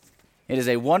It is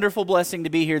a wonderful blessing to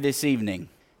be here this evening.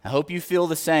 I hope you feel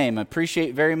the same. I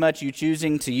appreciate very much you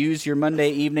choosing to use your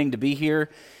Monday evening to be here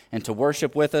and to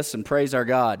worship with us and praise our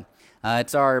God.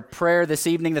 It's our prayer this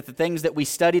evening that the things that we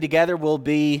study together will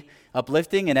be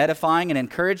uplifting and edifying and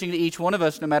encouraging to each one of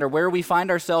us, no matter where we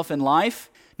find ourselves in life,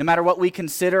 no matter what we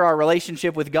consider our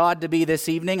relationship with God to be this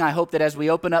evening. I hope that as we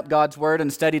open up God's Word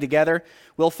and study together,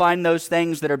 we'll find those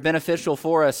things that are beneficial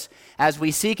for us as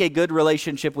we seek a good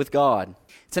relationship with God.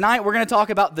 Tonight, we're going to talk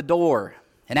about the door.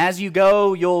 And as you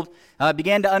go, you'll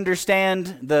begin to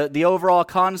understand the overall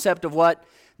concept of what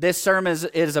this sermon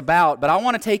is about. But I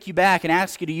want to take you back and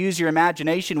ask you to use your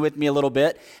imagination with me a little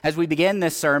bit as we begin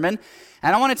this sermon.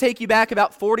 And I want to take you back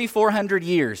about 4,400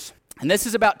 years. And this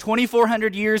is about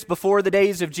 2,400 years before the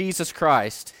days of Jesus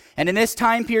Christ. And in this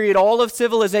time period, all of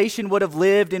civilization would have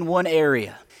lived in one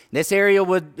area. This area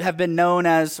would have been known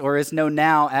as, or is known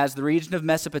now as, the region of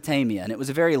Mesopotamia. And it was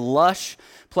a very lush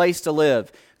place to live.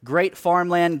 Great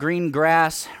farmland, green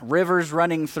grass, rivers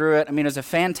running through it. I mean, it was a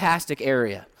fantastic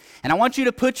area. And I want you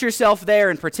to put yourself there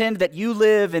and pretend that you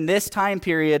live in this time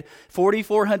period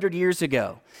 4,400 years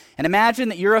ago. And imagine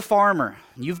that you're a farmer.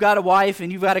 You've got a wife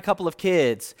and you've got a couple of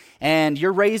kids. And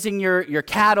you're raising your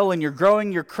cattle and you're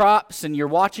growing your crops and you're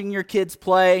watching your kids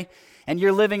play and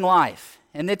you're living life.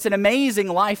 And it's an amazing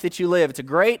life that you live. It's a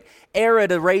great era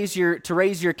to raise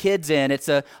your kids in. It's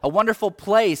a wonderful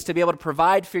place to be able to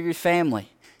provide for your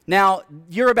family. Now,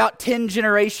 you're about 10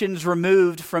 generations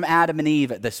removed from Adam and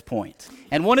Eve at this point.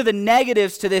 And one of the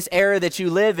negatives to this era that you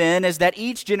live in is that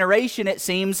each generation, it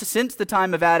seems, since the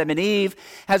time of Adam and Eve,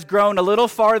 has grown a little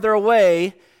farther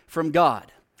away from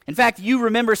God. In fact, you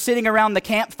remember sitting around the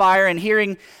campfire and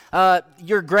hearing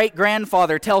your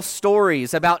great-grandfather tell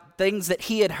stories about things that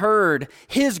he had heard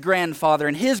his grandfather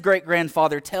and his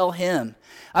great-grandfather tell him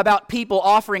about people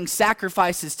offering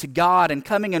sacrifices to God and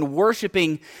coming and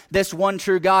worshiping this one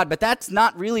true God. But that's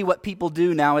not really what people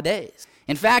do nowadays.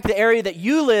 In fact, the area that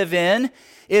you live in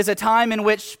is a time in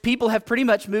which people have pretty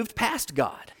much moved past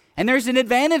God. And there's an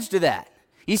advantage to that.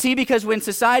 You see, because when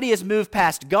society has moved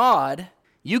past God,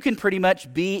 you can pretty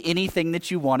much be anything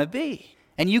that you want to be.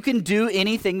 And you can do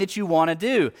anything that you want to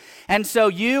do. And so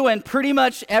you and pretty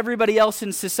much everybody else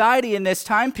in society in this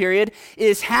time period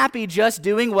is happy just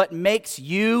doing what makes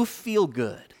you feel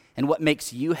good and what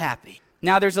makes you happy.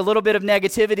 Now, there's a little bit of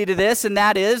negativity to this, and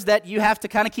that is that you have to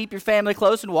kind of keep your family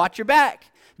close and watch your back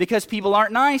because people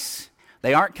aren't nice,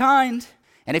 they aren't kind,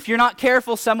 and if you're not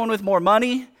careful, someone with more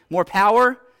money, more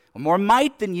power, or more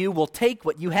might than you will take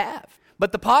what you have.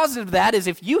 But the positive of that is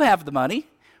if you have the money,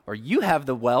 or you have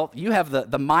the wealth, you have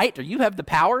the might, or you have the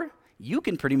power, you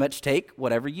can pretty much take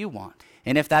whatever you want.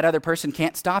 And if that other person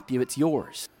can't stop you, it's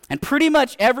yours. And pretty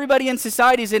much everybody in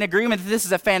society is in agreement that this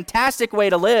is a fantastic way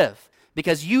to live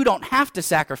because you don't have to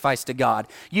sacrifice to God.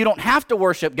 You don't have to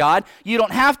worship God. You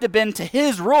don't have to bend to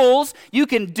His rules. You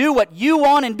can do what you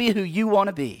want and be who you want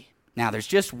to be. Now, there's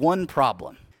just one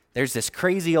problem. There's this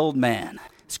crazy old man.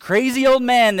 This crazy old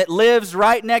man that lives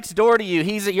right next door to you.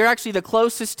 You're actually the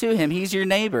closest to him. He's your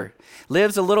neighbor.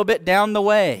 Lives a little bit down the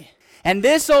way. And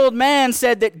this old man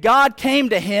said that God came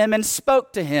to him and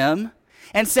spoke to him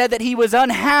and said that he was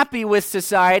unhappy with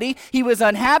society. He was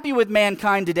unhappy with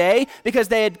mankind today because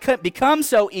they had become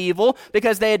so evil,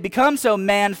 because they had become so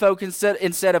man-focused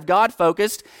instead of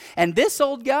God-focused. And this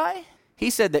old guy, he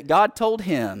said that God told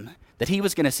him that he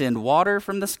was going to send water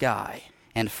from the sky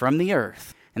and from the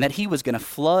earth, and that he was going to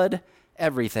flood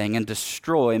everything and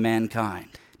destroy mankind.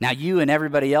 Now, you and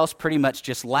everybody else pretty much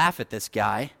just laugh at this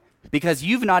guy because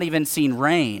you've not even seen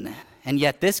rain, and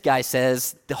yet this guy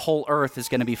says the whole earth is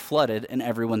going to be flooded and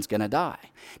everyone's going to die.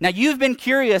 Now, you've been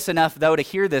curious enough, though, to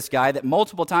hear this guy that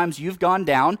multiple times you've gone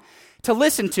down to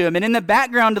listen to him. And in the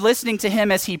background, listening to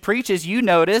him as he preaches, you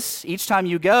notice each time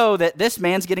you go that this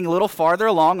man's getting a little farther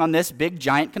along on this big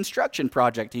giant construction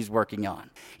project he's working on.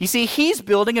 You see, he's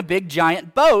building a big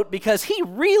giant boat because he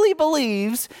really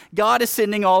believes God is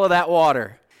sending all of that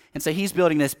water. And so he's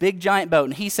building this big giant boat,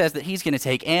 and he says that he's going to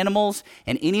take animals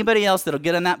and anybody else that'll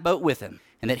get on that boat with him,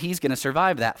 and that he's going to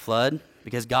survive that flood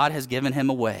because God has given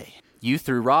him a way. You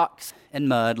threw rocks and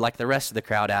mud like the rest of the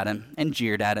crowd at him and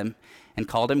jeered at him and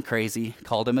called him crazy,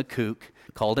 called him a kook,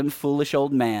 called him foolish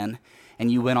old man, and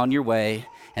you went on your way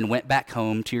and went back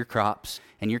home to your crops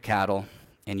and your cattle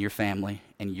and your family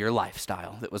and your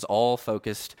lifestyle that was all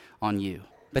focused on you.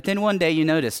 But then one day you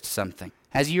noticed something.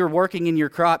 As you were working in your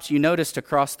crops, you noticed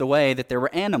across the way that there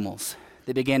were animals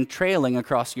that began trailing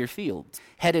across your fields,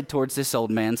 headed towards this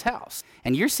old man's house.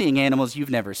 And you're seeing animals you've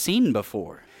never seen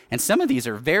before. And some of these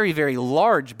are very, very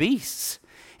large beasts.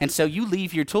 And so you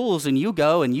leave your tools and you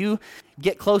go and you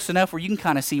get close enough where you can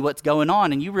kind of see what's going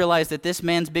on, and you realize that this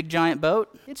man's big giant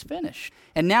boat, it's finished.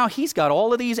 And now he's got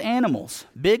all of these animals,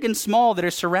 big and small, that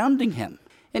are surrounding him.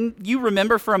 And you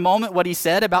remember for a moment what he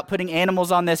said about putting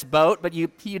animals on this boat, but you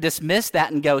dismiss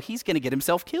that and go, he's going to get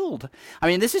himself killed. I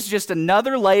mean, this is just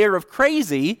another layer of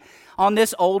crazy on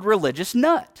this old religious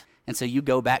nut. And so you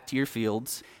go back to your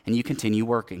fields and you continue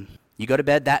working. You go to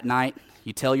bed that night.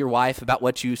 You tell your wife about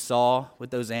what you saw with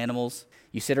those animals.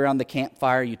 You sit around the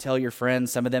campfire. You tell your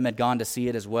friends. Some of them had gone to see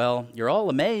it as well. You're all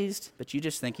amazed, but you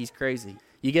just think he's crazy.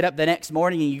 You get up the next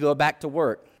morning and you go back to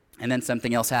work, and then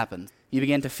something else happens. You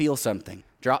begin to feel something.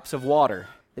 Drops of water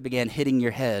that began hitting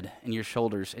your head and your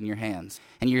shoulders and your hands.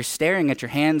 And you're staring at your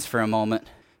hands for a moment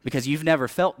because you've never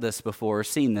felt this before or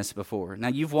seen this before. Now,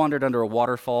 you've wandered under a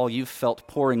waterfall. You've felt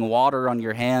pouring water on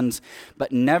your hands,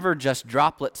 but never just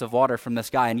droplets of water from the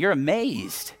sky. And you're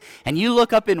amazed. And you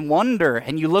look up in wonder,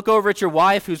 and you look over at your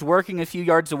wife who's working a few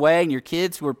yards away and your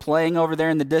kids who are playing over there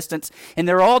in the distance, and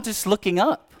they're all just looking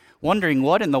up, wondering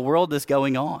what in the world is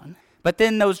going on. But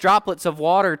then those droplets of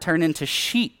water turn into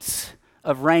sheets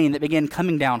of rain that began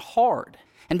coming down hard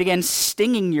and began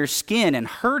stinging your skin and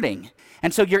hurting.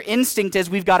 And so your instinct is,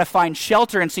 we've got to find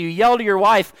shelter. And so you yell to your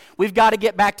wife, we've got to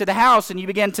get back to the house. And you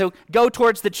begin to go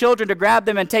towards the children to grab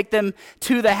them and take them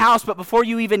to the house. But before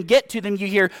you even get to them, you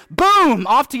hear boom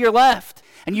off to your left.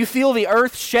 And you feel the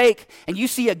earth shake. And you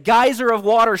see a geyser of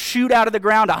water shoot out of the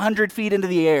ground 100 feet into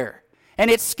the air. And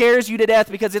it scares you to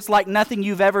death because it's like nothing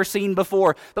you've ever seen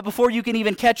before. But before you can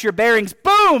even catch your bearings,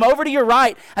 boom, over to your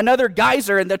right, another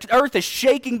geyser, and the earth is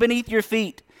shaking beneath your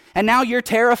feet. And now you're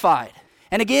terrified.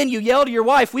 And again, you yell to your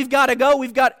wife, we've got to go,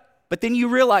 But then you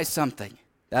realize something.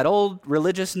 That old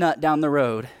religious nut down the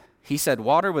road, he said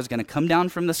water was going to come down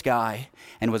from the sky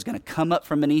and was going to come up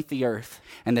from beneath the earth,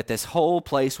 and that this whole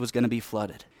place was going to be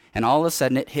flooded. And all of a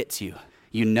sudden it hits you.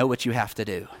 You know what you have to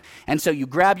do. And so you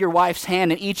grab your wife's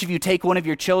hand, and each of you take one of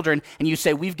your children, and you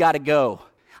say, we've got to go.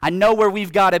 I know where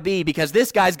we've got to be because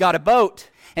this guy's got a boat.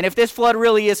 And if this flood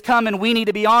really is coming, we need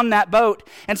to be on that boat.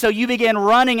 And so you begin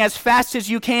running as fast as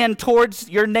you can towards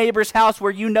your neighbor's house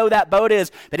where you know that boat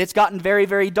is. But it's gotten very,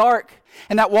 very dark.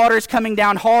 And that water is coming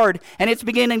down hard. And it's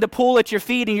beginning to pool at your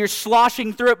feet. And you're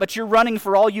sloshing through it, but you're running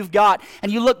for all you've got.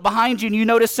 And you look behind you and you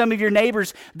notice some of your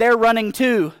neighbors, they're running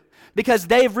too. Because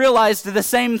they've realized the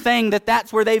same thing,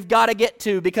 that's where they've got to get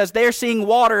to, because they're seeing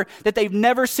water that they've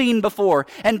never seen before.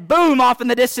 And boom, off in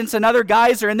the distance, another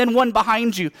geyser, and then one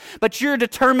behind you. But you're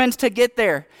determined to get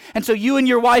there. And so you and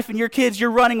your wife and your kids,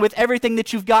 you're running with everything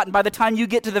that you've got. And by the time you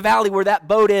get to the valley where that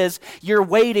boat is, you're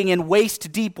wading in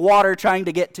waist-deep water trying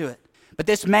to get to it. But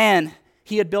this man,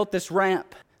 he had built this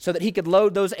ramp so that he could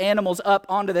load those animals up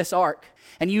onto this ark.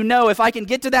 And you know, if I can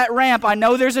get to that ramp, I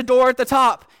know there's a door at the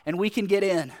top, and we can get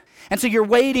in. And so you're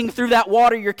wading through that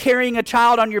water, you're carrying a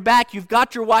child on your back, you've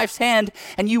got your wife's hand,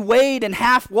 and you wade and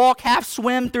half walk, half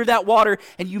swim through that water,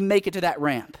 and you make it to that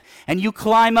ramp. And you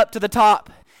climb up to the top,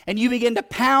 and you begin to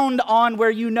pound on where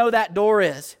you know that door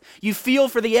is. You feel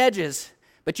for the edges,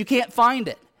 but you can't find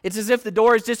it. It's as if the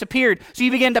door has disappeared. So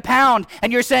you begin to pound,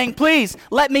 and you're saying, please,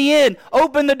 let me in,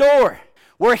 open the door.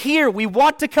 We're here, we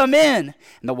want to come in.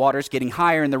 And the water's getting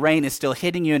higher, and the rain is still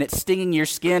hitting you, and it's stinging your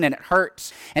skin, and it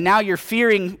hurts. And now you're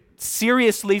fearing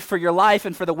seriously for your life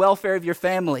and for the welfare of your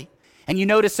family. And you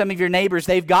notice some of your neighbors,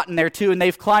 they've gotten there too, and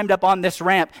they've climbed up on this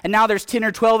ramp. And now there's 10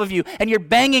 or 12 of you, and you're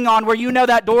banging on where you know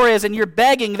that door is, and you're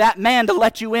begging that man to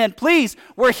let you in. Please,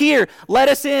 we're here, let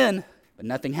us in. But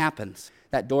nothing happens.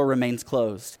 That door remains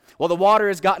closed. Well, the water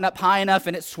has gotten up high enough,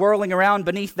 and it's swirling around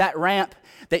beneath that ramp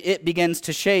that it begins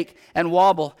to shake and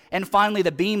wobble. And finally,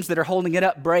 the beams that are holding it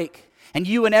up break. And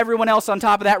you and everyone else on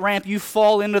top of that ramp, you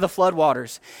fall into the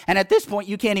floodwaters. And at this point,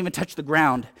 you can't even touch the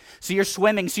ground. So you're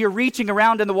swimming. So you're reaching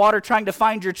around in the water trying to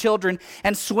find your children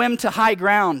and swim to high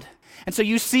ground. And so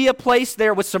you see a place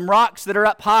there with some rocks that are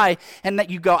up high, and that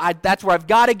you go, that's where I've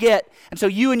got to get. And so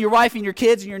you and your wife and your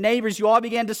kids and your neighbors, you all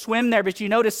began to swim there, but you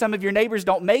notice some of your neighbors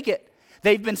don't make it.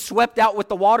 They've been swept out with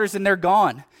the waters and they're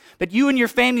gone. But you and your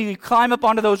family, you climb up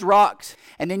onto those rocks,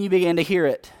 and then you begin to hear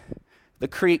it. The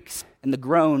creaks and the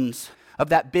groans of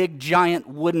that big giant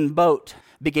wooden boat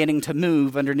beginning to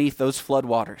move underneath those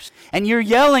floodwaters. And you're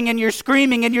yelling and you're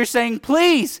screaming and you're saying,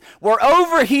 please, we're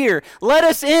over here. Let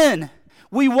us in.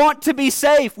 We want to be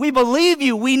safe. We believe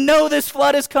you. We know this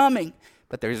flood is coming.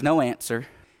 But there's no answer.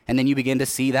 And then you begin to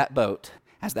see that boat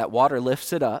as that water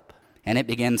lifts it up and it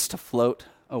begins to float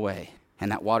away.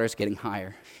 And that water's getting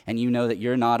higher. And you know that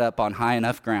you're not up on high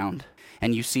enough ground.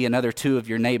 And you see another two of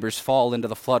your neighbors fall into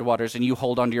the floodwaters, and you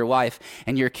hold onto your wife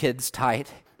and your kids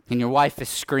tight. And your wife is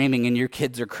screaming and your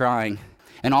kids are crying.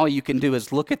 And all you can do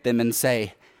is look at them and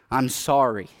say, I'm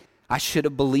sorry. I should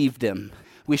have believed him.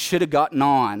 We should have gotten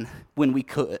on when we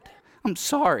could. I'm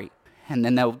sorry. And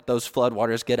then those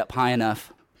floodwaters get up high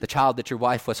enough. The child that your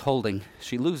wife was holding,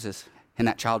 she loses. And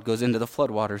that child goes into the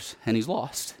floodwaters and he's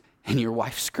lost. And your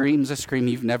wife screams a scream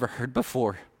you've never heard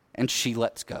before. And she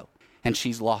lets go. And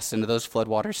she's lost into those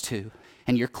floodwaters too.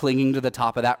 And you're clinging to the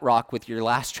top of that rock with your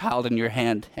last child in your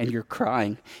hand. And you're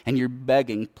crying. And you're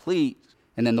begging, please.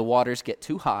 And then the waters get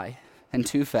too high and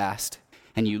too fast.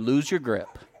 And you lose your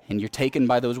grip. And you're taken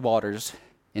by those waters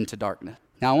into darkness.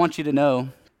 Now I want you to know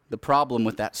the problem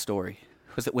with that story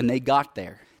was that when they got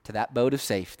there to that boat of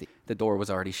safety, the door was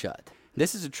already shut.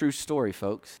 This is a true story,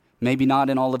 folks. Maybe not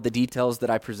in all of the details that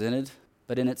I presented,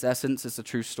 but in its essence, it's a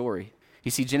true story.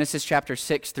 You see, Genesis chapter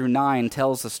 6 through 9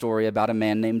 tells the story about a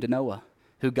man named Noah,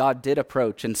 who God did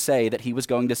approach and say that he was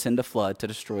going to send a flood to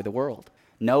destroy the world.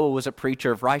 Noah was a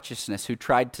preacher of righteousness who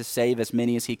tried to save as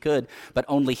many as he could, but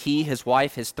only he, his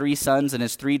wife, his 3 sons, and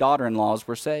his 3 daughter-in-laws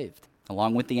were saved,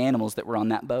 along with the animals that were on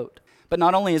that boat. But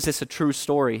not only is this a true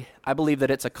story, I believe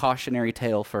that it's a cautionary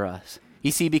tale for us.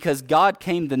 You see, because God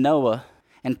came to Noah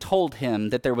and told him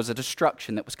that there was a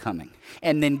destruction that was coming,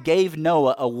 and then gave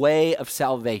Noah a way of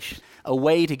salvation, a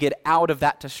way to get out of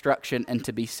that destruction and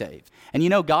to be saved. And you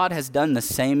know, God has done the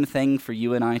same thing for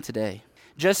you and I today.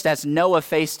 Just as Noah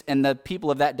faced and the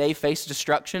people of that day faced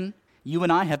destruction, you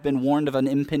and I have been warned of an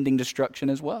impending destruction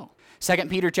as well. 2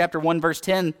 Peter chapter 1 verse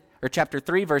 10, or chapter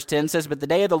 3 verse 10 says, "But the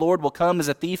day of the Lord will come as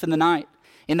a thief in the night,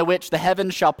 in the which the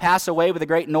heavens shall pass away with a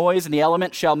great noise, and the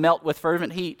elements shall melt with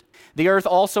fervent heat. The earth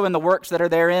also and the works that are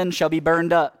therein shall be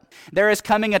burned up." There is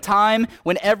coming a time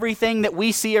when everything that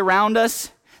we see around us,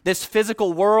 this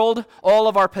physical world, all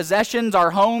of our possessions,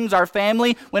 our homes, our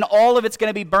family, when all of it's going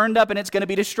to be burned up and it's going to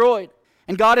be destroyed.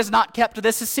 And God has not kept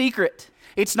this a secret.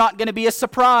 It's not going to be a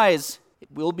surprise. It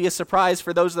will be a surprise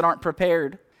for those that aren't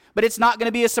prepared. But it's not going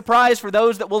to be a surprise for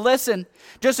those that will listen.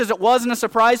 Just as it wasn't a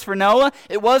surprise for Noah,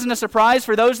 it wasn't a surprise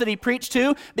for those that he preached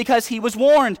to, because he was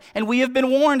warned. And we have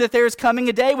been warned that there is coming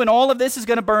a day when all of this is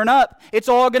going to burn up. It's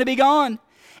all going to be gone.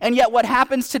 And yet what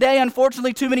happens today,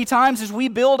 unfortunately, too many times is we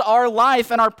build our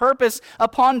life and our purpose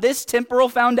upon this temporal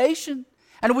foundation.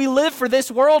 And we live for this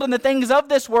world and the things of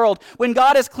this world, when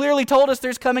God has clearly told us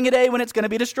there's coming a day when it's going to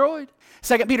be destroyed.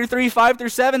 2 Peter 3, 5 through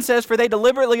 7 says, "For they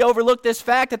deliberately overlooked this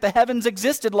fact that the heavens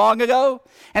existed long ago,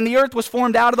 and the earth was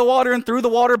formed out of the water and through the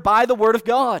water by the word of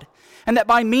God. And that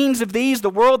by means of these, the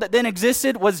world that then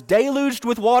existed was deluged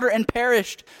with water and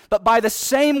perished. But by the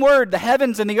same word, the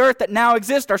heavens and the earth that now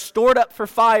exist are stored up for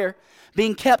fire,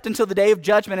 being kept until the day of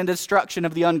judgment and destruction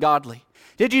of the ungodly."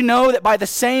 Did you know that by the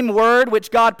same word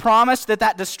which God promised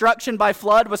that destruction by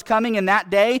flood was coming in that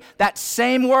day, that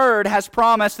same word has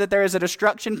promised that there is a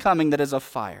destruction coming that is of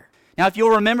fire? Now, if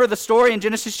you'll remember the story in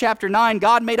Genesis chapter 9,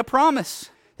 God made a promise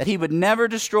that he would never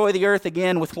destroy the earth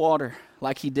again with water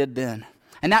like he did then.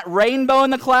 And that rainbow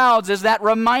in the clouds is that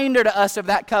reminder to us of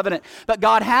that covenant. But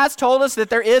God has told us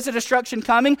that there is a destruction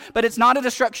coming, but it's not a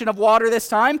destruction of water this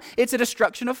time, it's a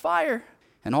destruction of fire.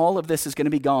 And all of this is going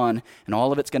to be gone, and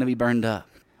all of it's going to be burned up.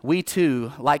 We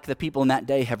too, like the people in that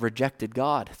day, have rejected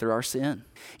God through our sin.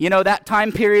 You know, that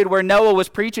time period where Noah was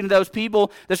preaching to those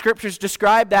people, the scriptures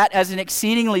describe that as an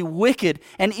exceedingly wicked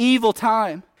and evil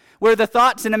time, where the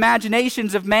thoughts and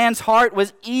imaginations of man's heart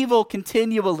was evil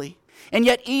continually. And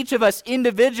yet each of us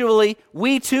individually,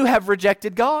 we too have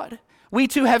rejected God. We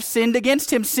too have sinned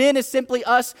against him. Sin is simply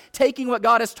us taking what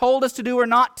God has told us to do or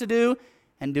not to do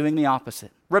and doing the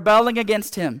opposite. Rebelling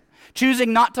against him,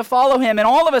 choosing not to follow him, and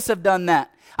all of us have done that.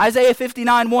 Isaiah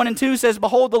 59, 1 and 2 says,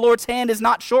 "Behold, the Lord's hand is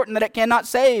not shortened that it cannot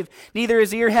save, neither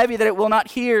is ear heavy that it will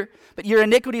not hear. But your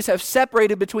iniquities have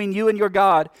separated between you and your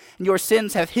God, and your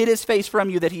sins have hid his face from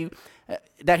you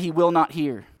that he will not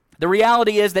hear." The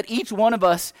reality is that each one of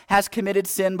us has committed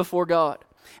sin before God.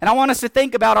 And I want us to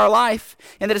think about our life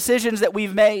and the decisions that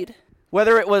we've made,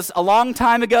 whether it was a long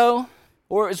time ago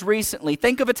or it was recently.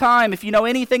 Think of a time, if you know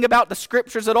anything about the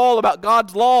scriptures at all, about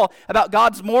God's law, about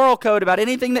God's moral code, about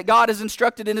anything that God has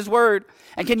instructed in his word,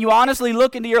 and can you honestly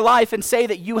look into your life and say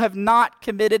that you have not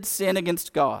committed sin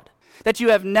against God? That you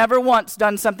have never once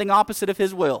done something opposite of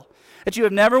his will? That you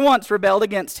have never once rebelled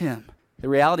against him? The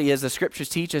reality is the scriptures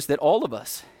teach us that all of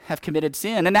us have committed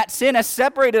sin, and that sin has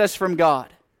separated us from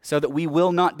God, so that we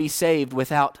will not be saved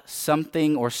without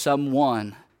something or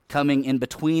someone coming in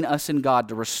between us and God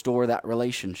to restore that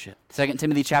relationship. 2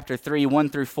 Timothy chapter 3, 1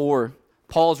 through 4,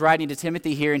 Paul's writing to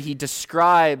Timothy here, and he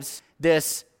describes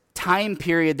this time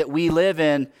period that we live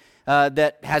in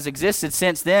that has existed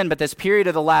since then, but this period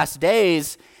of the last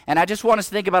days. And I just want us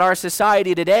to think about our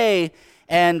society today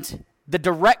and the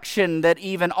direction that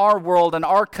even our world and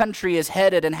our country is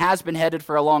headed and has been headed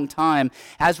for a long time.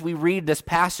 As we read this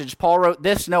passage, Paul wrote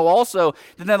this, "Know also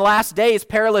that in the last days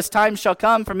perilous times shall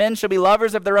come, for men shall be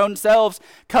lovers of their own selves,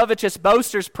 covetous,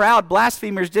 boasters, proud,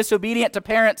 blasphemers, disobedient to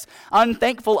parents,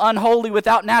 unthankful, unholy,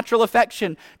 without natural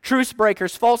affection, truce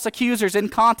breakers, false accusers,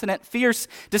 incontinent, fierce,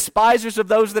 despisers of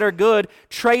those that are good,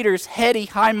 traitors, heady,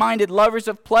 high-minded, lovers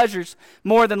of pleasures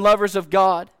more than lovers of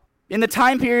God." In the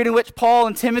time period in which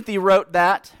Paul wrote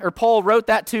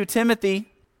that to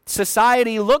Timothy,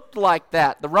 society looked like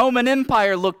that. The Roman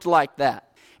Empire looked like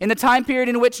that. In the time period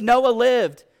in which Noah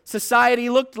lived, society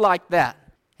looked like that.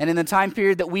 And in the time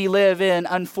period that we live in,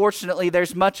 unfortunately,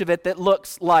 there's much of it that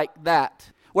looks like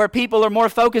that, where people are more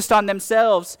focused on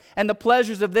themselves and the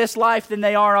pleasures of this life than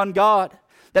they are on God.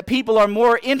 That people are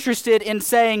more interested in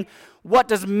saying, what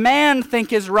does man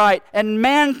think is right and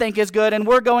man think is good, and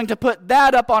we're going to put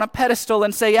that up on a pedestal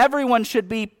and say everyone should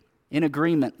be in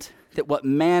agreement that what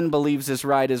man believes is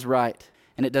right,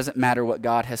 and it doesn't matter what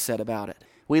God has said about it.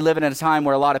 We live in a time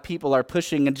where a lot of people are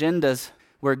pushing agendas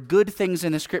where good things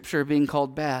in the Scripture are being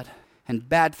called bad, and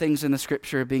bad things in the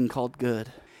Scripture are being called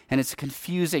good. And it's a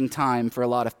confusing time for a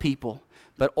lot of people.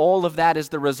 But all of that is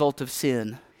the result of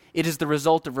sin. It is the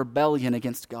result of rebellion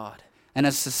against God. And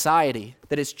a society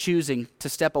that is choosing to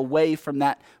step away from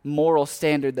that moral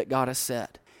standard that God has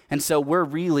set. And so we're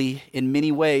really, in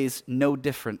many ways, no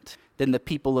different than the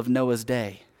people of Noah's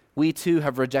day. We too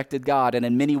have rejected God, and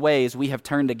in many ways we have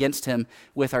turned against Him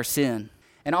with our sin.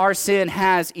 And our sin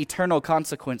has eternal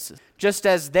consequences. Just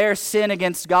as their sin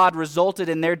against God resulted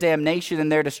in their damnation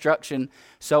and their destruction,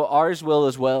 so ours will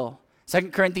as well.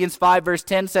 2 Corinthians 5 verse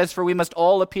 10 says, "For we must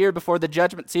all appear before the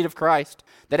judgment seat of Christ,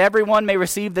 that everyone may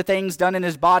receive the things done in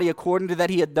his body according to that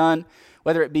he had done,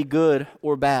 whether it be good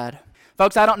or bad."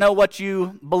 Folks, I don't know what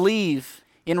you believe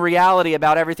in reality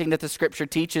about everything that the Scripture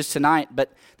teaches tonight,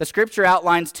 but the Scripture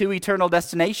outlines two eternal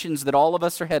destinations that all of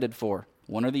us are headed for,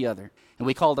 one or the other. And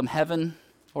we call them heaven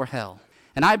or hell.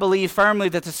 And I believe firmly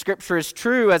that the Scripture is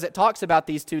true as it talks about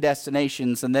these two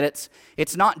destinations, and that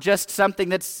it's not just something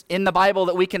that's in the Bible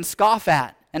that we can scoff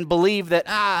at and believe that,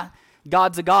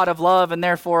 God's a God of love and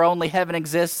therefore only heaven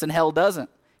exists and hell doesn't.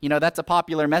 You know, that's a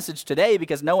popular message today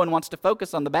because no one wants to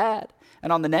focus on the bad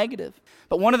and on the negative.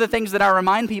 But one of the things that I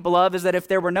remind people of is that if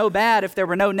there were no bad, if there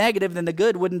were no negative, then the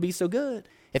good wouldn't be so good.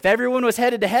 If everyone was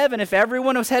headed to heaven, if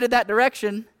everyone was headed that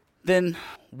direction, then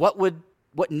what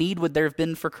need would there have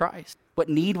been for Christ? What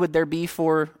need would there be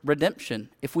for redemption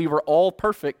if we were all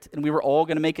perfect and we were all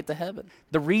going to make it to heaven?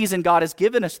 The reason God has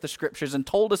given us the Scriptures and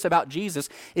told us about Jesus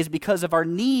is because of our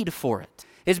need for it.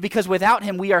 Is because without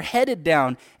Him we are headed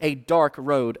down a dark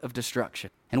road of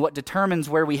destruction. And what determines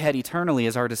where we head eternally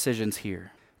is our decisions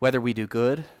here. Whether we do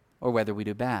good or whether we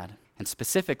do bad. And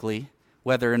specifically,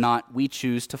 whether or not we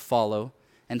choose to follow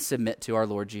and submit to our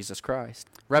Lord Jesus Christ.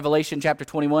 Revelation chapter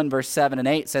 21 verse 7 and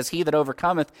 8 says, "He that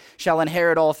overcometh shall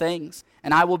inherit all things,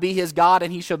 and I will be his God,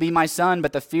 and he shall be my son.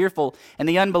 But the fearful and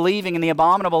the unbelieving and the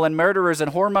abominable and murderers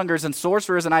and whoremongers and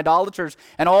sorcerers and idolaters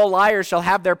and all liars shall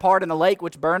have their part in the lake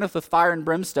which burneth with fire and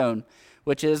brimstone,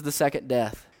 which is the second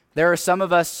death." There are some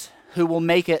of us who will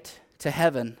make it to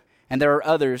heaven, and there are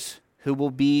others who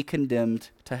will be condemned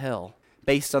to hell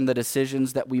based on the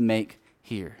decisions that we make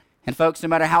here. And folks, no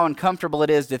matter how uncomfortable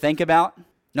it is to think about,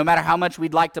 no matter how much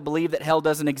we'd like to believe that hell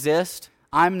doesn't exist,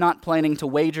 I'm not planning to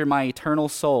wager my eternal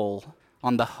soul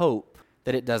on the hope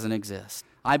that it doesn't exist.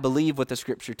 I believe what the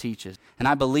Scripture teaches, and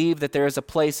I believe that there is a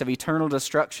place of eternal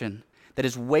destruction that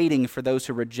is waiting for those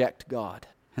who reject God.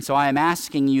 And so I am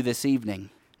asking you this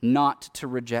evening not to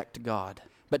reject God,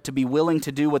 but to be willing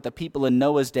to do what the people in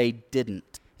Noah's day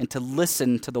didn't, and to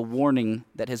listen to the warning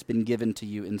that has been given to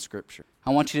you in Scripture. I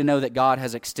want you to know that God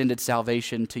has extended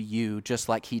salvation to you just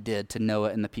like He did to Noah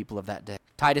and the people of that day.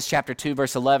 Titus chapter 2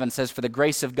 verse 11 says, "For the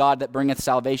grace of God that bringeth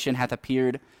salvation hath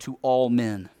appeared to all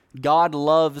men." God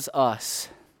loves us,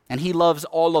 and He loves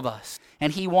all of us,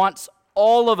 and He wants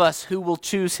all of us who will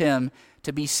choose Him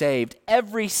to be saved.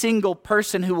 Every single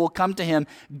person who will come to Him,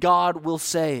 God will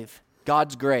save.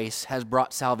 God's grace has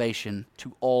brought salvation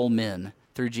to all men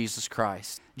through Jesus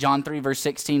Christ. John 3 verse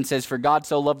 16 says, "For God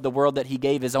so loved the world that He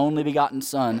gave His only begotten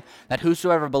Son, that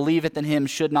whosoever believeth in Him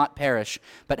should not perish,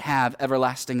 but have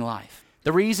everlasting life."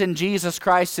 The reason Jesus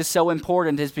Christ is so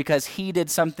important is because He did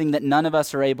something that none of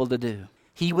us are able to do.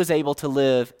 He was able to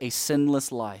live a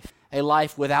sinless life, a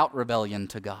life without rebellion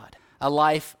to God, a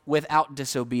life without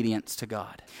disobedience to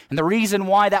God. And the reason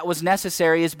why that was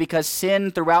necessary is because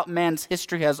sin throughout man's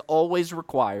history has always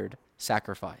required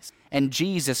sacrifice. And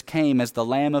Jesus came as the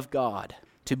Lamb of God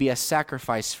to be a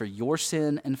sacrifice for your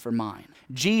sin and for mine.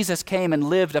 Jesus came and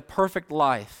lived a perfect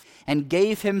life and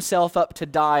gave himself up to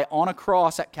die on a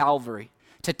cross at Calvary,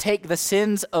 to take the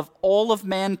sins of all of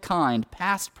mankind,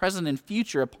 past, present, and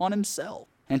future, upon himself,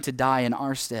 and to die in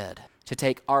our stead, to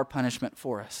take our punishment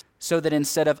for us, so that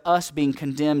instead of us being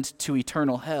condemned to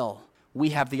eternal hell, we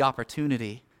have the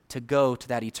opportunity to go to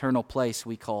that eternal place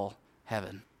we call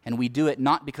heaven. And we do it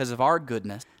not because of our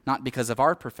goodness, not because of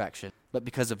our perfection, but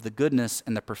because of the goodness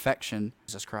and the perfection of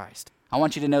Jesus Christ. I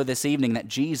want you to know this evening that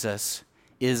Jesus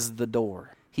is the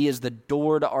door. He is the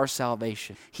door to our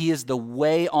salvation. He is the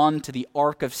way onto the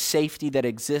ark of safety that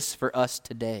exists for us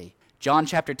today. John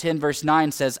chapter 10 verse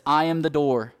 9 says, I am the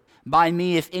door. By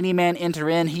me if any man enter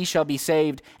in, he shall be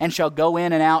saved, and shall go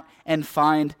in and out and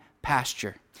find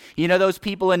pasture. You know those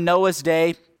people in Noah's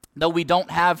day, though we don't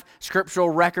have scriptural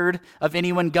record of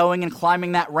anyone going and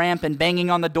climbing that ramp and banging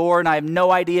on the door, and I have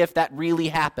no idea if that really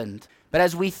happened. But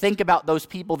as we think about those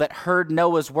people that heard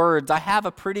Noah's words, I have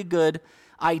a pretty good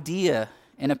idea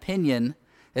and opinion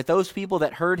that those people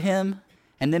that heard him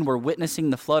and then were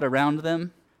witnessing the flood around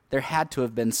them, there had to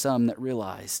have been some that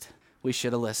realized we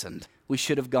should have listened. We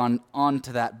should have gone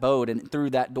onto that boat and through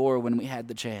that door when we had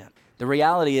the chance. The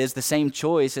reality is the same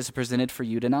choice is presented for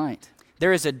you tonight.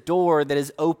 There is a door that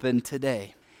is open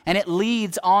today, and it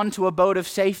leads onto a boat of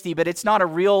safety, but it's not a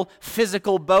real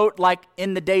physical boat like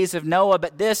in the days of Noah,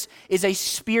 but this is a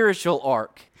spiritual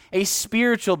ark, a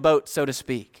spiritual boat, so to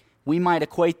speak. We might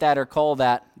equate that or call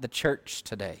that the church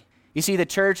today. You see, the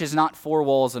church is not four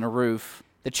walls and a roof.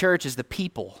 The church is the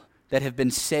people that have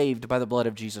been saved by the blood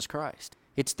of Jesus Christ.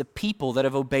 It's the people that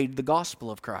have obeyed the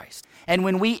gospel of Christ. And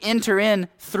when we enter in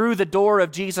through the door of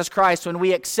Jesus Christ, when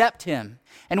we accept him,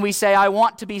 and we say, I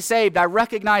want to be saved, I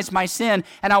recognize my sin,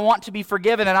 and I want to be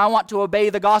forgiven, and I want to obey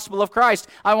the gospel of Christ.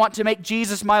 I want to make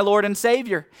Jesus my Lord and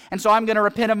Savior. And so I'm going to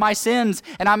repent of my sins,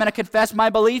 and I'm going to confess my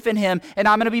belief in him, and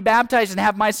I'm going to be baptized and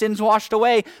have my sins washed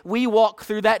away. We walk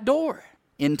through that door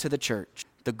into the church,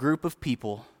 the group of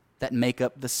people that make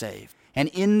up the saved. And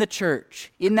in the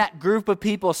church, in that group of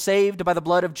people saved by the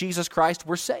blood of Jesus Christ,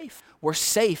 we're safe. We're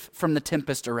safe from the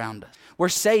tempest around us. We're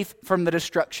safe from the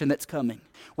destruction that's coming.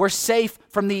 We're safe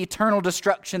from the eternal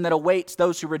destruction that awaits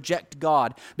those who reject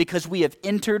God, because we have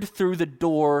entered through the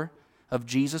door of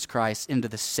Jesus Christ into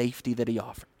the safety that he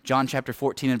offers. John chapter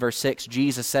 14 and verse 6,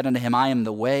 Jesus said unto him, I am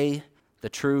the way, the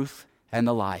truth, and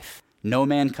the life. No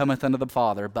man cometh unto the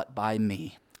Father but by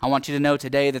me. I want you to know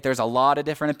today that there's a lot of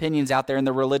different opinions out there in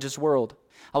the religious world.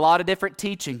 A lot of different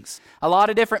teachings. A lot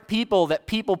of different people that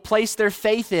people place their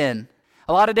faith in.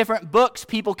 A lot of different books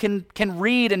people can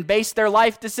read and base their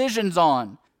life decisions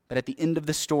on. But at the end of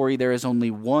the story, there is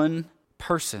only one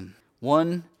person,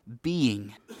 one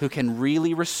being who can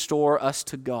really restore us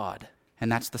to God.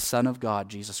 And that's the Son of God,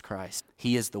 Jesus Christ.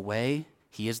 He is the way,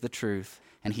 he is the truth,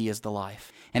 and he is the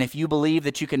life. And if you believe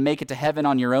that you can make it to heaven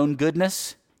on your own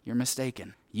goodness, you're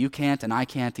mistaken. You can't and I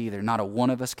can't either. Not a one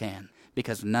of us can,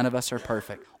 because none of us are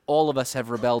perfect. All of us have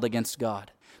rebelled against God.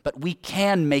 But we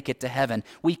can make it to heaven.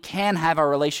 We can have our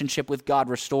relationship with God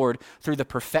restored through the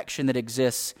perfection that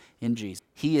exists in Jesus.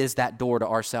 He is that door to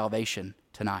our salvation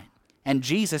tonight. And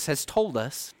Jesus has told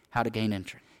us how to gain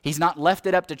entrance. He's not left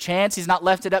it up to chance. He's not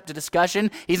left it up to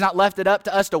discussion. He's not left it up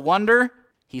to us to wonder.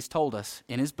 He's told us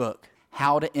in his book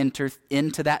how to enter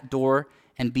into that door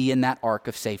and be in that ark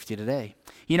of safety today.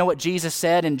 You know what Jesus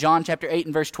said in John chapter 8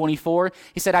 and verse 24?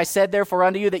 He said, I said therefore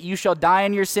unto you that you shall die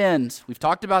in your sins. We've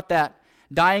talked about that.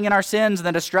 Dying in our sins and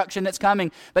the destruction that's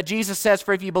coming. But Jesus says,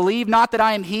 for if you believe not that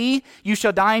I am he, you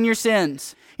shall die in your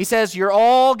sins. He says, you're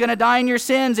all going to die in your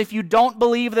sins if you don't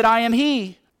believe that I am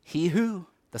he. He who?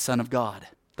 The Son of God,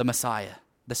 the Messiah,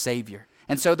 the Savior.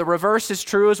 And so the reverse is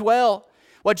true as well.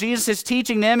 What Jesus is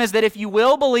teaching them is that if you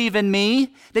will believe in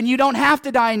me, then you don't have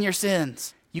to die in your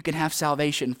sins. You can have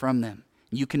salvation from them.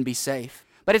 You can be safe.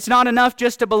 But it's not enough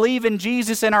just to believe in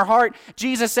Jesus in our heart.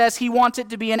 Jesus says he wants it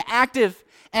to be an active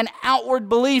and outward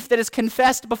belief that is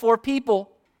confessed before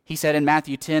people. He said in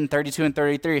Matthew 10, 32 and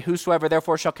 33, whosoever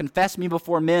therefore shall confess me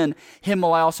before men, him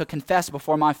will I also confess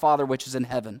before my Father which is in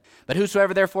heaven. But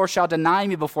whosoever therefore shall deny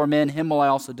me before men, him will I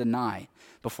also deny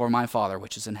before my Father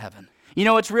which is in heaven. You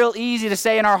know, it's real easy to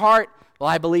say in our heart, well,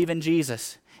 I believe in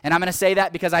Jesus. And I'm going to say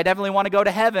that because I definitely want to go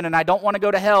to heaven and I don't want to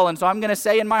go to hell. And so I'm going to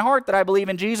say in my heart that I believe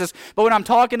in Jesus. But when I'm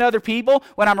talking to other people,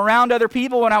 when I'm around other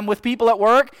people, when I'm with people at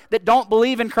work that don't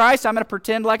believe in Christ, I'm going to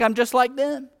pretend like I'm just like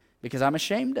them because I'm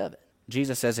ashamed of it.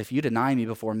 Jesus says, if you deny me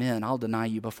before men, I'll deny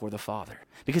you before the Father.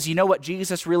 Because you know what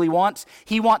Jesus really wants?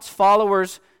 He wants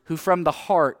followers who from the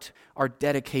heart are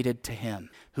dedicated to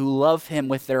him, who love him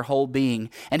with their whole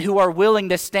being, and who are willing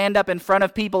to stand up in front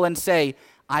of people and say,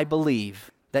 I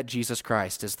believe that Jesus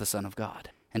Christ is the Son of God.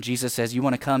 And Jesus says, you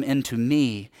want to come into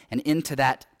me and into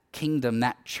that kingdom,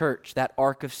 that church, that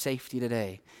ark of safety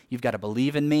today. You've got to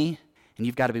believe in me, and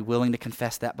you've got to be willing to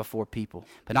confess that before people.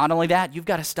 But not only that, you've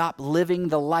got to stop living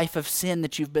the life of sin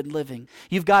that you've been living.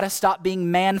 You've got to stop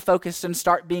being man-focused and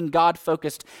start being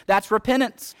God-focused. That's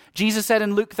repentance. Jesus said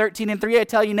in Luke 13:3, I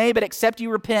tell you, nay, but except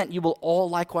you repent, you will all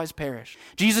likewise perish.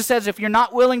 Jesus says if you're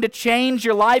not willing to change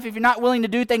your life, if you're not willing to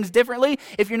do things differently,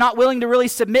 if you're not willing to really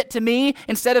submit to me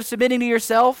instead of submitting to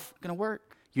yourself, it's going to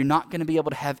work. You're not going to be able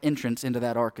to have entrance into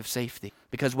that ark of safety.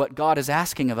 Because what God is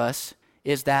asking of us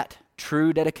is that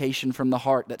true dedication from the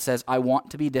heart that says, I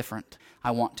want to be different.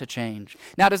 I want to change.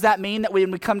 Now, does that mean that when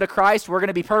we come to Christ, we're going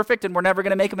to be perfect and we're never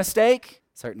going to make a mistake?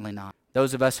 Certainly not.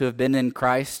 Those of us who have been in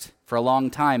Christ for a long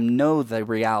time know the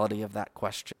reality of that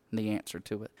question and the answer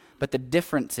to it. But the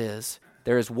difference is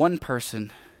there is one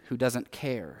person who doesn't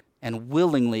care and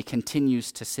willingly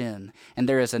continues to sin. And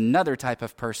there is another type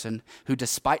of person who,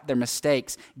 despite their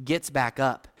mistakes, gets back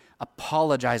up,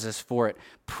 apologizes for it,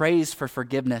 prays for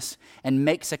forgiveness, and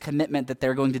makes a commitment that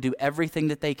they're going to do everything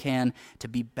that they can to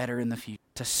be better in the future,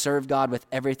 to serve God with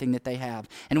everything that they have.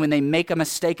 And when they make a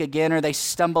mistake again or they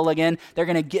stumble again, they're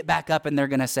going to get back up and they're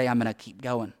going to say, I'm going to keep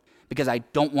going because I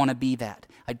don't want to be that.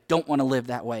 I don't want to live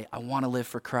that way. I want to live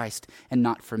for Christ and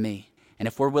not for me. And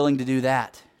if we're willing to do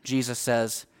that, Jesus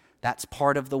says that's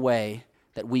part of the way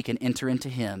that we can enter into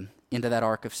Him, into that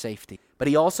ark of safety. But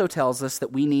He also tells us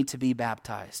that we need to be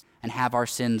baptized and have our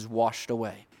sins washed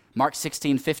away. Mark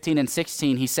 16:15 and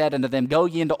 16, He said unto them, Go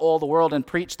ye into all the world and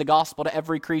preach the gospel to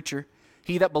every creature.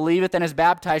 He that believeth and is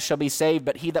baptized shall be saved,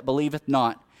 but he that believeth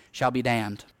not shall be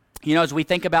damned. You know, as we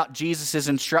think about Jesus'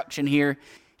 instruction here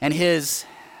and His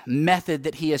method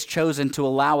that He has chosen to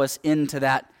allow us into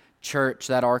that church,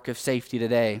 that ark of safety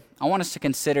today, I want us to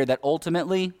consider that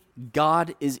ultimately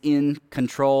God is in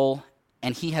control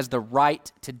and He has the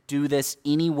right to do this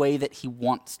any way that He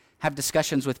wants. Have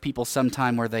discussions with people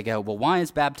sometime where they go, well, why is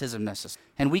baptism necessary?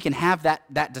 And we can have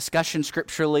that discussion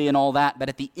scripturally and all that, but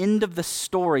at the end of the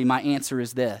story, my answer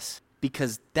is this: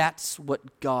 because that's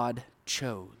what God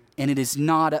chose. And it is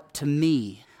not up to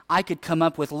me. I could come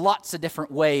up with lots of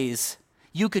different ways.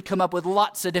 You could come up with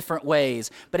lots of different ways.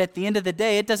 But at the end of the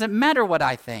day, it doesn't matter what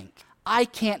I think. I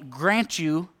can't grant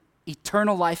you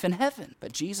eternal life in heaven,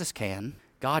 but Jesus can.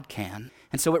 God can.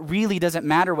 And so it really doesn't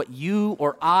matter what you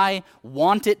or I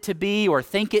want it to be or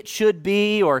think it should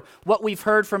be or what we've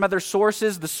heard from other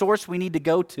sources. The source we need to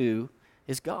go to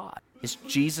is God, is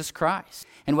Jesus Christ.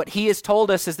 And what He has told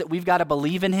us is that we've got to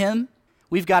believe in Him.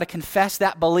 We've got to confess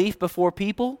that belief before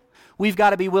people. We've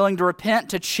got to be willing to repent,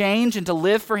 to change, and to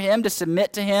live for Him, to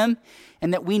submit to Him,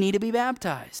 and that we need to be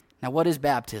baptized. Now, what is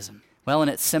baptism? Well, in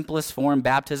its simplest form,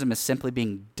 baptism is simply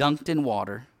being dunked in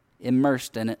water,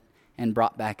 immersed in it, and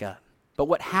brought back up. But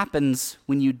what happens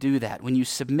when you do that, when you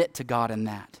submit to God in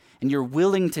that, and you're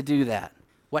willing to do that,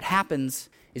 what happens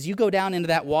is you go down into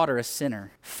that water a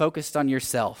sinner, focused on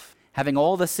yourself, having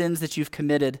all the sins that you've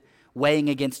committed weighing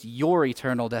against your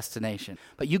eternal destination.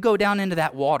 But you go down into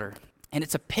that water, and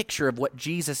it's a picture of what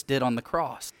Jesus did on the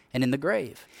cross and in the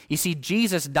grave. You see,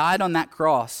 Jesus died on that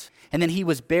cross, and then He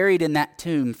was buried in that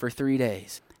tomb for 3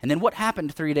 days. And then what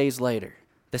happened 3 days later?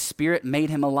 The Spirit made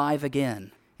Him alive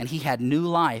again. And He had new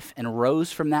life and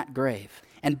rose from that grave.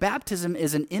 And baptism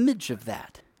is an image of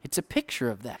that. It's a picture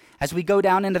of that. As we go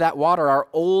down into that water, our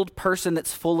old person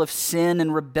that's full of sin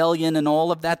and rebellion and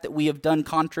all of that we have done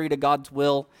contrary to God's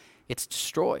will, it's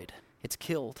destroyed. It's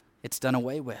killed. It's done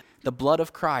away with. The blood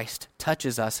of Christ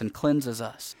touches us and cleanses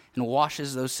us and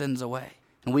washes those sins away.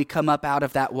 And we come up out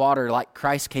of that water like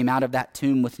Christ came out of that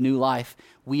tomb with new life.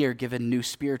 We are given new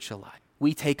spiritual life.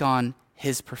 We take on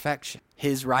His perfection,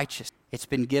 His righteousness. It's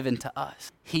been given to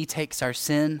us. He takes our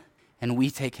sin and we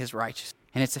take His righteousness.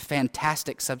 And it's a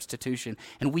fantastic substitution.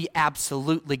 And we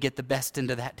absolutely get the best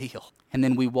into that deal. And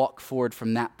then we walk forward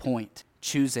from that point,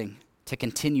 choosing to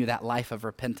continue that life of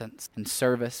repentance and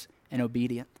service and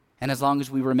obedience. And as long as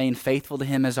we remain faithful to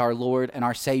Him as our Lord and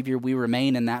our Savior, we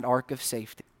remain in that ark of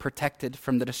safety, protected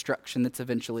from the destruction that's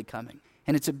eventually coming.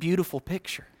 And it's a beautiful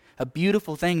picture. A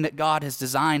beautiful thing that God has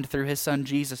designed through His Son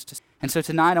Jesus. And so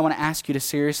tonight I want to ask you to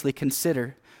seriously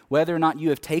consider whether or not you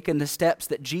have taken the steps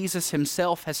that Jesus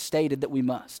Himself has stated that we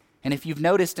must. And if you've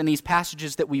noticed in these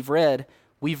passages that we've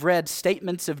read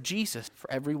statements of Jesus for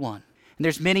every one. And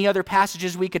there's many other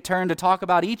passages we could turn to talk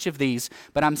about each of these,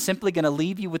 but I'm simply going to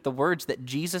leave you with the words that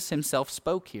Jesus Himself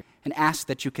spoke here and ask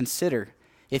that you consider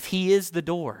if He is the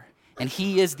door and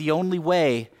He is the only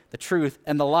way, the truth,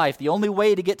 and the life, the only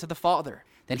way to get to the Father,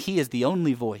 then He is the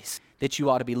only voice that you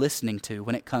ought to be listening to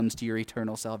when it comes to your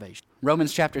eternal salvation.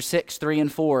 Romans chapter 6, 3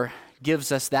 and 4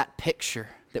 gives us that picture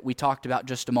that we talked about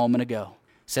just a moment ago.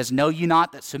 It says, "Know ye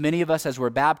not that so many of us as were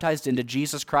baptized into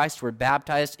Jesus Christ were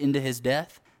baptized into his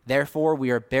death? Therefore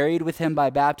we are buried with him by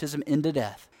baptism into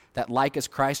death, that like as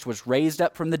Christ was raised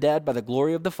up from the dead by the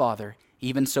glory of the Father,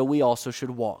 even so we also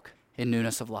should walk in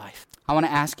newness of life." I want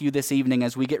to ask you this evening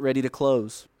as we get ready to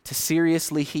close to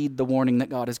seriously heed the warning that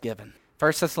God has given.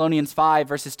 1 Thessalonians 5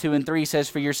 verses 2 and 3 says,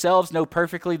 "For yourselves know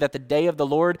perfectly that the day of the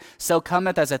Lord so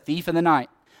cometh as a thief in the night.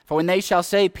 For when they shall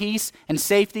say peace and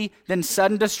safety, then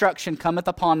sudden destruction cometh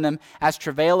upon them, as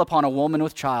travail upon a woman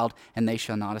with child, and they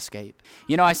shall not escape."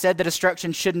 You know, I said that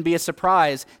destruction shouldn't be a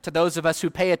surprise to those of us who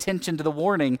pay attention to the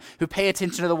warning, who pay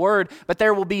attention to the word, but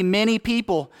there will be many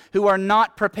people who are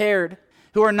not prepared,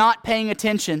 who are not paying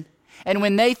attention. And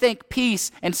when they think peace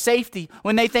and safety,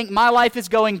 when they think my life is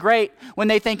going great, when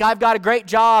they think I've got a great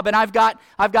job and I've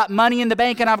got money in the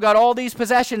bank and I've got all these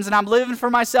possessions and I'm living for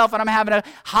myself and I'm having a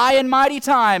high and mighty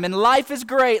time and life is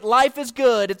great, life is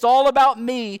good, it's all about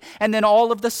me, and then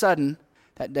all of the sudden,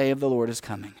 that day of the Lord is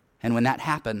coming. And when that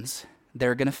happens,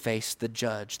 they're going to face the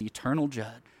judge, the eternal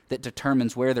judge, that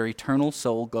determines where their eternal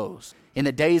soul goes. In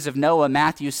the days of Noah,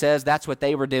 Matthew says that's what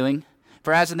they were doing.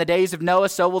 "For as in the days of Noah,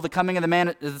 so will the coming of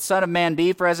the Son of Man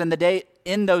be. For as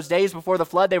in those days before the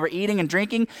flood, they were eating and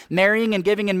drinking, marrying and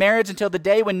giving in marriage until the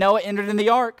day when Noah entered in the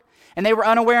ark. And they were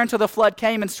unaware until the flood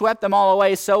came and swept them all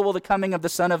away. So will the coming of the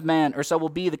Son of Man, or so will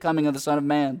be the coming of the Son of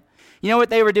Man." You know what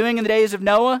they were doing in the days of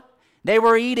Noah? They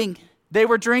were eating, they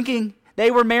were drinking, they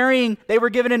were marrying, they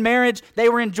were given in marriage, they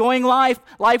were enjoying life.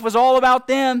 Life was all about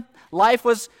them. Life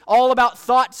was all about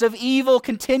thoughts of evil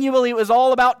continually. It was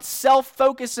all about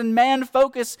self-focus and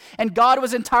man-focus. And God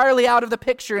was entirely out of the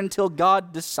picture until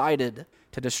God decided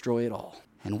to destroy it all.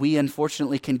 And we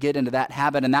unfortunately can get into that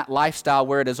habit and that lifestyle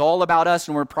where it is all about us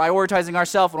and we're prioritizing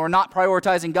ourselves and we're not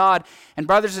prioritizing God. And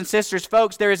brothers and sisters,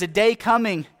 folks, there is a day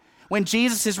coming when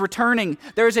Jesus is returning.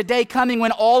 There is a day coming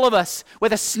when all of us,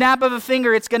 with a snap of a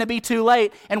finger, it's going to be too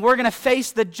late. And we're going to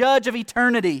face the judge of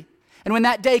eternity. And when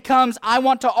that day comes, I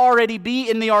want to already be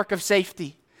in the ark of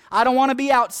safety. I don't want to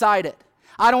be outside it.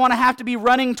 I don't want to have to be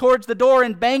running towards the door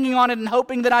and banging on it and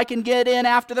hoping that I can get in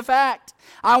after the fact.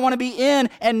 I want to be in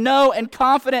and know and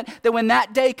confident that when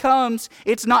that day comes,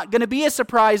 it's not going to be a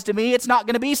surprise to me. It's not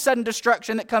going to be sudden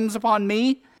destruction that comes upon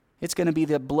me. It's going to be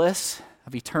the bliss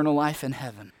of eternal life in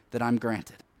heaven that I'm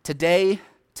granted. Today,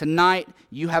 tonight,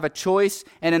 you have a choice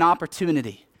and an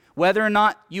opportunity. Whether or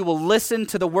not you will listen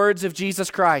to the words of Jesus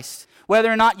Christ,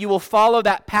 whether or not you will follow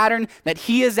that pattern that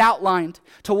he has outlined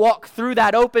to walk through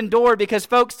that open door, because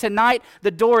folks, tonight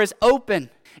the door is open.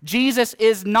 Jesus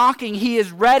is knocking. He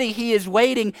is ready. He is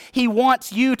waiting. He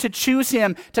wants you to choose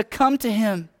him, to come to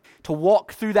him, to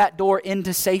walk through that door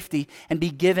into safety and be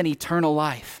given eternal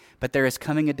life. But there is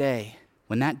coming a day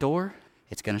when that door,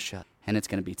 it's going to shut and it's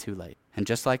going to be too late. And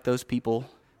just like those people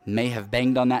may have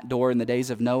banged on that door in the days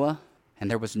of Noah and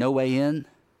there was no way in,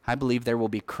 I believe there will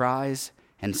be cries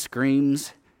and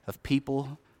screams of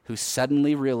people who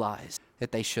suddenly realize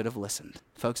that they should have listened.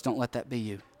 Folks, don't let that be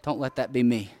you. Don't let that be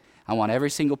me. I want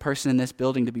every single person in this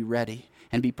building to be ready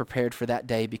and be prepared for that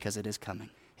day, because it is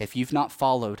coming. If you've not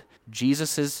followed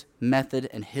Jesus' method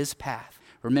and his path,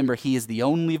 remember, he is the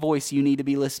only voice you need to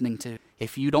be listening to.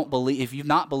 If you've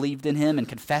not believed in him and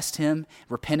confessed him,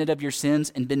 repented of your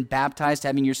sins, and been baptized,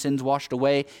 having your sins washed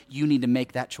away, you need to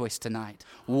make that choice tonight.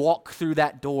 Walk through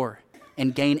that door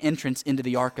and gain entrance into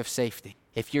the ark of safety.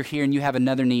 If you're here and you have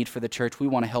another need for the church, we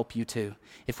want to help you too.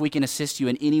 If we can assist you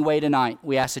in any way tonight,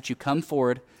 we ask that you come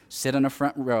forward, sit on a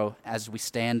front row as we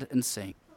stand and sing.